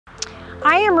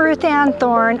I am Ruth-Ann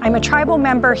Thorn. I'm a tribal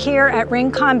member here at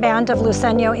Rincon Band of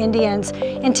Luiseño Indians,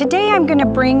 and today I'm going to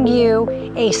bring you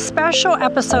a special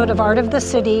episode of Art of the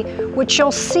City, which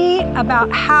you'll see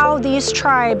about how these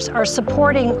tribes are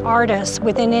supporting artists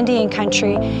within Indian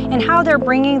country and how they're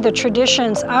bringing the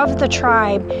traditions of the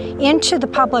tribe into the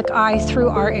public eye through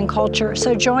art and culture.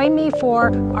 So join me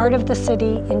for Art of the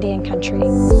City, Indian country.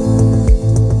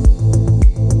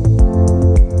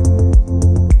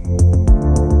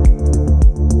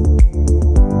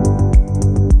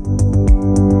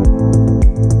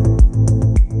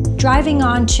 Driving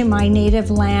onto my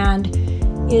native land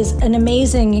is an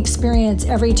amazing experience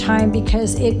every time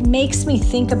because it makes me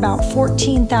think about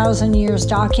 14,000 years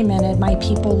documented my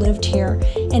people lived here.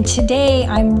 And today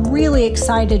I'm really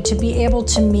excited to be able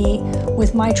to meet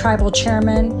with my tribal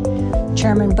chairman,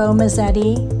 Chairman Bo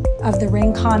Mazzetti of the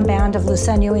Rincon Band of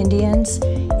Luiseño Indians,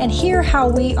 and hear how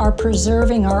we are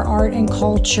preserving our art and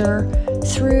culture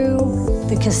through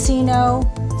the casino,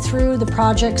 through the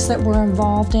projects that we're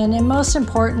involved in, and most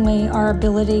importantly, our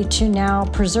ability to now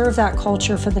preserve that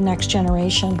culture for the next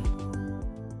generation.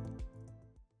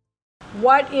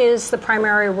 What is the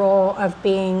primary role of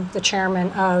being the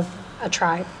chairman of a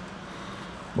tribe?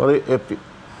 Well,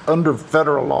 under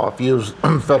federal law, if you use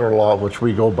federal law, which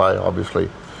we go by, obviously,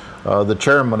 the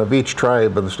chairman of each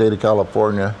tribe in the state of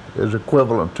California is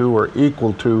equivalent to or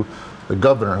equal to the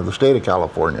governor of the state of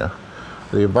California.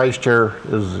 The vice chair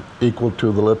is equal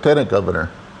to the lieutenant governor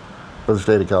of the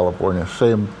state of California.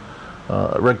 Same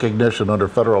recognition under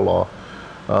federal law.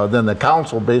 Then the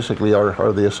council basically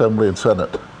are the assembly and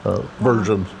senate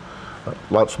versions, a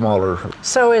lot smaller.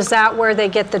 So is that where they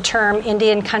get the term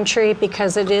Indian country,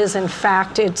 because it is in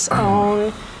fact its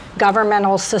own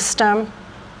governmental system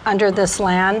under this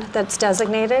land that's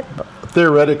designated?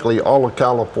 Theoretically, all of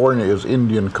California is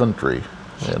Indian country.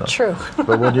 You know. True.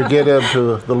 But when you get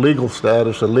into the legal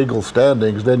status and legal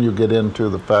standings, then you get into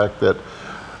the fact that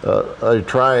a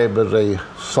tribe is a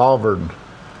sovereign,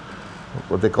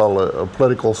 what they call a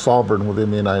political sovereign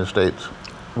within the United States.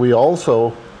 We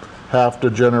also have to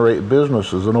generate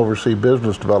businesses and oversee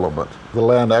business development. The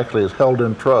land actually is held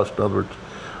in trust. In other words,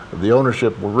 the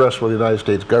ownership will rest with the United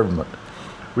States government.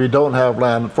 We don't have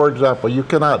land. For example, you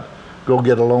cannot go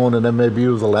get a loan and then maybe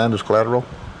use the land as collateral.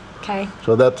 Okay.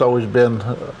 So that's always been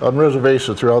on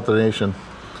reservations throughout the nation.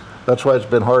 That's why it's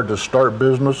been hard to start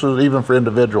businesses, even for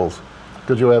individuals,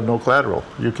 because you have no collateral.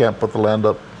 You can't put the land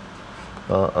up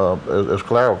as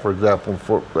collateral, for example,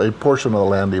 for a portion of the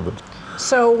land even.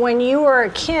 So when you were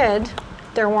a kid,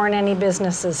 there weren't any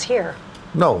businesses here?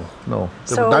 No. There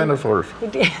were dinosaurs.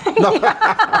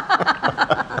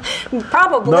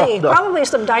 Probably. No. Probably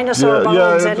some dinosaur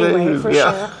bones anyway, for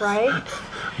sure, right?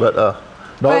 But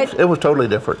it was totally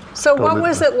different. So what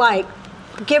was it like?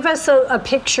 Give us a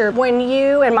picture. When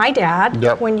you and my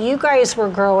dad, when you guys were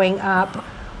growing up,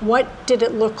 what did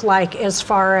it look like as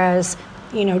far as,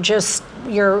 you know, just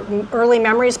your early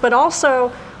memories, but also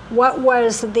what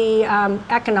was the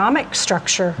economic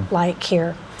structure like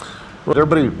here? Well,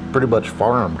 everybody pretty much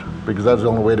farmed because that's the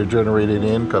only way to generate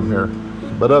any income here.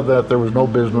 But other than that, there was no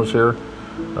business here.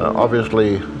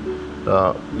 Obviously,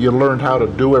 you learned how to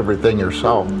do everything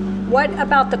yourself. What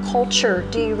about the culture?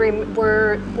 Do you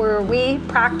were we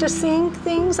practicing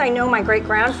things? I know my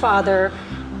great-grandfather,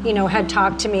 you know, had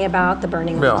talked to me about the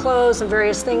burning of clothes and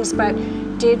various things, but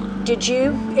did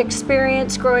you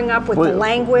experience growing up with the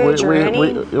language or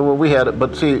any? We had it,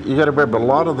 but see, you got to remember, a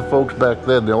lot of the folks back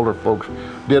then, the older folks,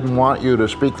 didn't want you to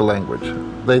speak the language.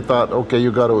 They thought, okay,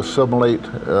 you got to assimilate.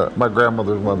 My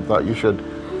grandmother's one thought you should,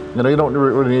 you know, you don't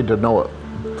really need to know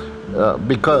it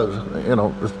because, you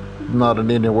know, it's not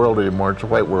an Indian world anymore, it's a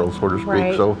white world, so to speak.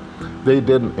 Right. So they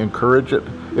didn't encourage it.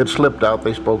 It slipped out.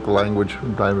 They spoke the language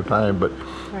from time to time, but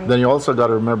then you also got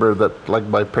to remember that, like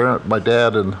my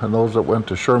dad and those that went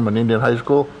to Sherman Indian High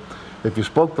School, if you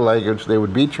spoke the language, they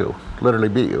would beat you, literally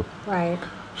beat you. Right.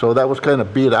 So that was kind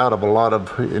of beat out of a lot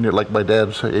of, like my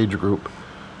dad's age group.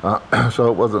 So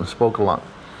it wasn't spoken a lot.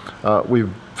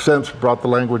 We've since brought the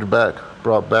language back,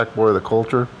 brought back more of the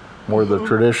culture, more of the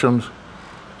traditions.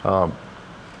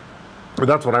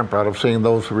 That's what I'm proud of, seeing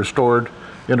those restored,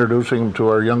 introducing them to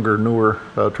our younger, newer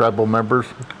tribal members.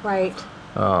 Right.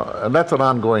 And that's an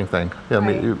ongoing thing. I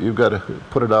mean, you've got to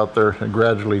put it out there and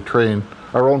gradually train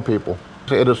our own people.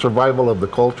 It is survival of the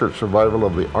culture, it's survival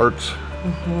of the arts,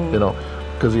 you know,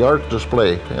 because the arts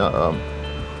display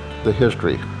the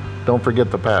history. Don't forget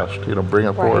the past, you know, bring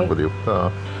it forward with you.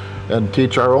 And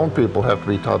teach our own people have to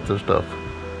be taught this stuff.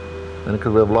 And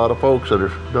because we have a lot of folks that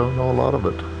don't know a lot of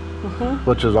it,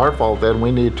 which is our fault then.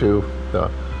 We need to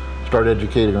start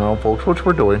educating our own folks, which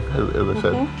we're doing, as I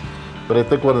said. But I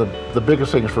think one of the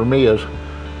biggest things for me is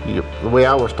the way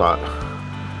I was taught.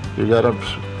 You got a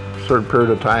certain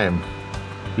period of time,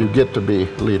 you get to be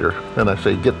leader. And I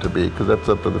say get to be because that's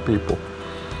up to the people.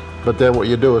 But then what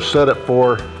you do is set it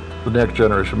for the next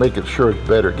generation, make it sure it's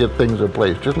better, get things in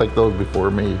place, just like those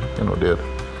before me, did.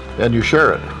 And you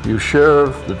share it. You share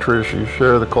the tradition, you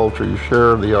share the culture, you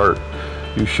share the art,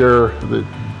 you share the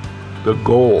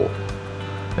goal.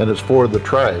 And it's for the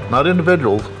tribe, not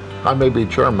individuals. I may be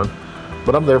chairman,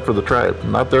 but I'm there for the tribe,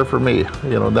 not there for me.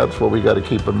 That's what we got to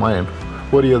keep in mind.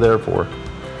 What are you there for?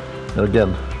 And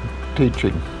again,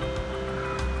 teaching,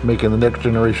 making the next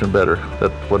generation better.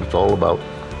 That's what it's all about.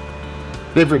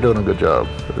 If you're doing a good job.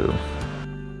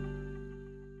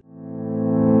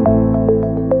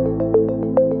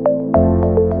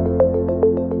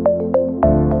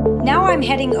 Now I'm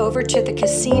heading over to the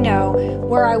casino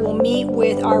where I will meet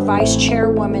with our vice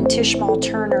chairwoman, Tishmall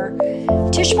Turner.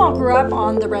 Tishmall grew up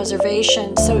on the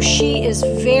reservation, so she is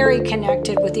very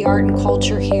connected with the art and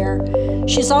culture here.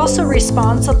 She's also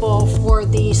responsible for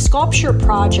the sculpture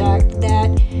project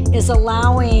that is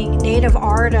allowing Native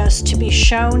artists to be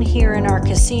shown here in our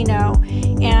casino,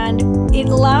 and it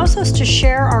allows us to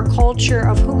share our culture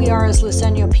of who we are as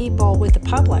Luiseño people with the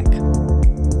public.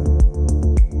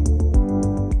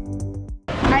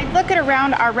 I look at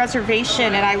around our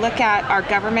reservation, and I look at our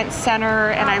government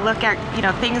center, and I look at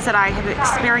things that I have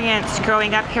experienced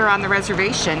growing up here on the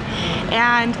reservation,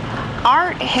 and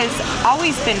art has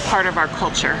always been part of our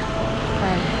culture.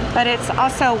 Right. But it's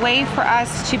also a way for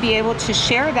us to be able to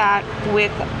share that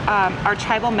with our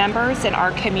tribal members and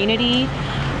our community.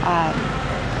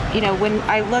 When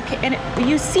I look, and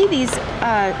you see these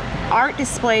art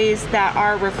displays that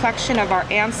are a reflection of our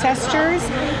ancestors,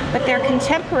 but they're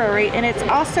contemporary, and it's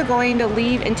also going to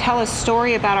leave and tell a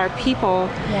story about our people.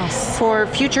 Yes. For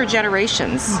future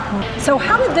generations. Mm-hmm. So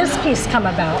how did this piece come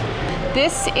about?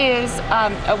 This is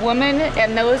a woman,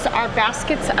 and those are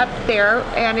baskets up there,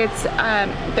 and it's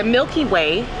the Milky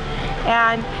Way.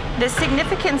 And the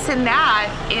significance in that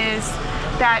is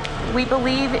that we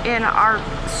believe in our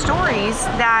stories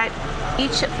that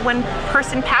when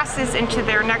person passes into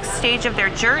their next stage of their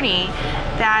journey,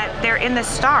 that they're in the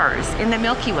stars, in the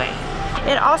Milky Way.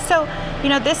 It also,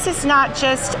 this is not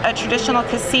just a traditional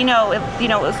casino. It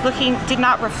did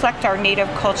not reflect our native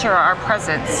culture or our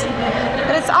presence.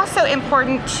 But it's also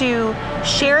important to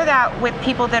share that with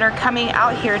people that are coming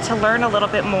out here to learn a little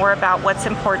bit more about what's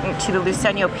important to the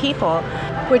Luiseño people.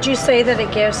 Would you say that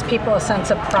it gives people a sense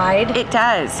of pride? It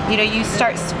does. You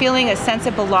start feeling a sense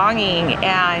of belonging,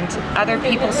 and other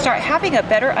people start having a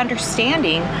better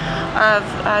understanding of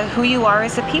who you are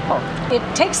as a people. It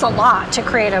takes a lot to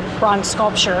create a bronze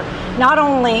sculpture, not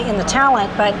only in the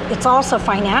talent, but it's also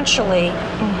financially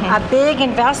a big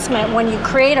investment. When you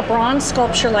create a bronze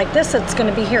sculpture like this, it's going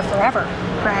to be here forever.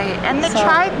 Right, and the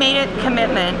tribe made a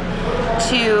commitment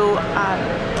to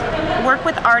work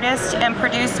with artists and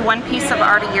produce one piece of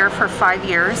art a year for 5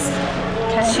 years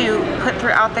to put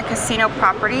throughout the casino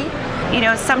property.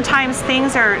 Sometimes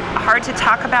things are hard to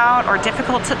talk about or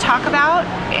difficult to talk about,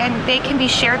 and they can be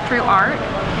shared through art.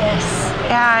 Yes.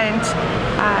 And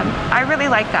I really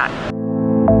like that.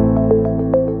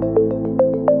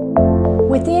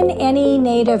 Within any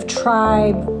Native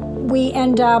tribe, we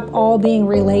end up all being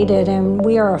related, and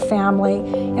we are a family.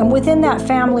 And within that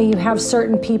family, you have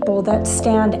certain people that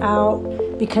stand out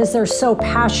because they're so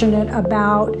passionate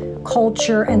about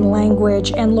culture and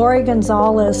language. And Laurie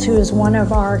Gonzales, who is one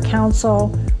of our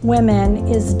council women,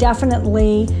 is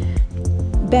definitely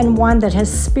been one that has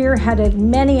spearheaded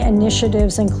many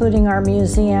initiatives, including our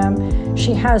museum.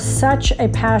 She has such a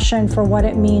passion for what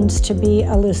it means to be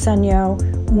a Luiseño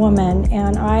woman,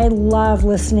 and I love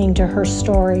listening to her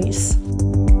stories.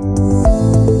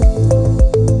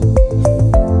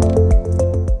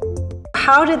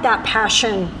 How did that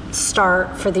passion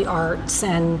start for the arts,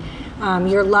 and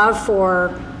your love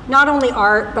for not only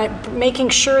art, but making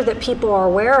sure that people are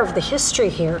aware of the history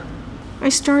here? I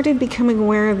started becoming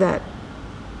aware that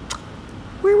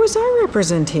where was our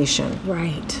representation?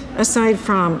 Right. Aside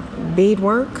from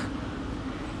beadwork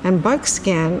and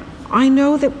buckskin, I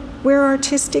know that we're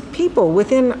artistic people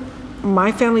within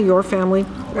my family, your family,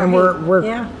 right. And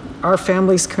we're our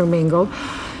families commingle.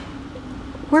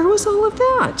 Where was all of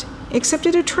that? Except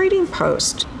at a trading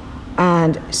post.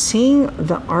 And seeing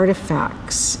the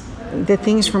artifacts, the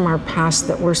things from our past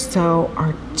that were so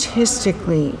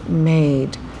artistically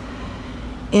made,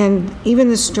 and even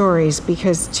the stories,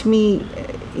 because to me,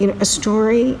 a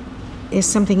story is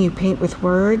something you paint with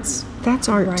words. That's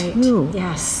art too.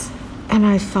 Yes. And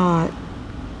I thought,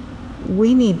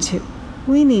 we need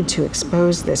to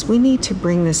expose this. We need to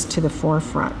bring this to the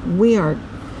forefront. We are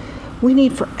We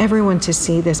need for everyone to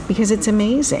see this because it's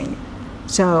amazing.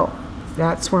 So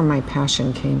that's where my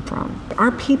passion came from.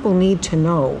 Our people need to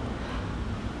know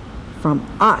from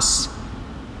us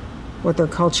what their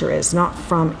culture is, not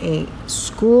from a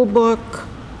school book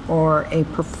or a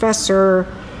professor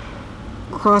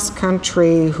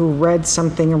cross-country who read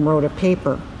something and wrote a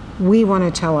paper. We want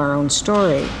to tell our own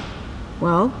story.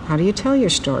 Well, how do you tell your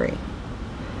story?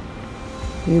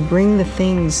 You bring the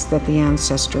things that the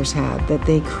ancestors had, that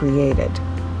they created.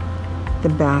 The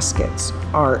baskets,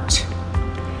 art.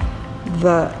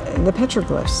 The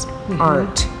petroglyphs,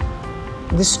 art.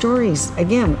 The stories,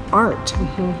 again, art.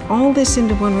 All this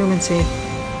into one room and say,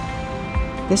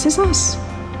 this is us.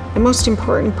 The most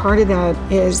important part of that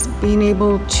is being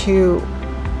able to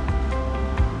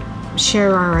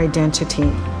share our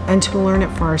identity and to learn it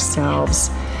for ourselves.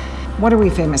 What are we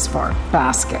famous for?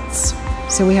 Baskets.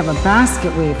 So we have a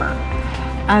basket weaver.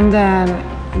 And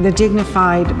then the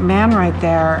dignified man right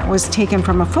there was taken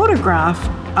from a photograph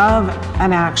of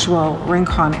an actual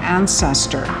Rincon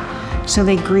ancestor. So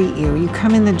they greet you. You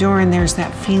come in the door and there's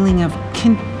that feeling of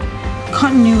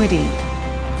continuity.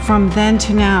 From then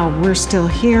to now, we're still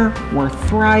here, we're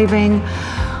thriving,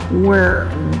 we're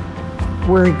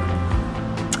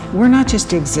not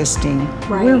just existing,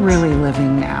 we're really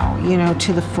living now, you know,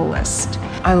 to the fullest.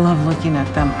 I love looking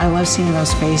at them. I love seeing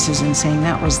those faces and saying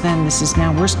that was then, this is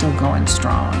now, we're still going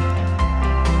strong.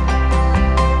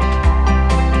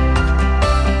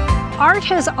 Art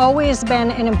has always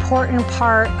been an important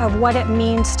part of what it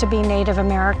means to be Native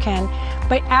American,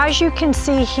 but as you can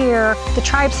see here, the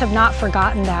tribes have not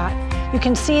forgotten that. You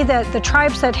can see that the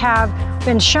tribes that have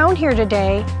been shown here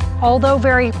today, although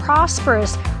very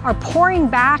prosperous, are pouring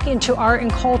back into art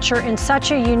and culture in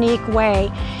such a unique way.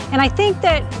 And I think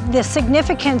that the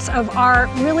significance of art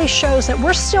really shows that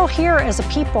we're still here as a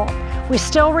people. We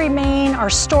still remain, our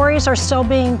stories are still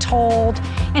being told,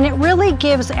 and it really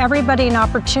gives everybody an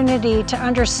opportunity to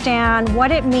understand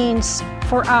what it means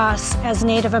for us as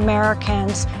Native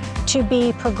Americans to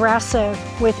be progressive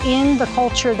within the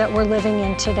culture that we're living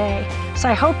in today. So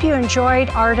I hope you enjoyed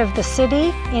Art of the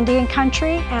City, Indian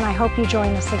Country, and I hope you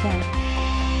join us again.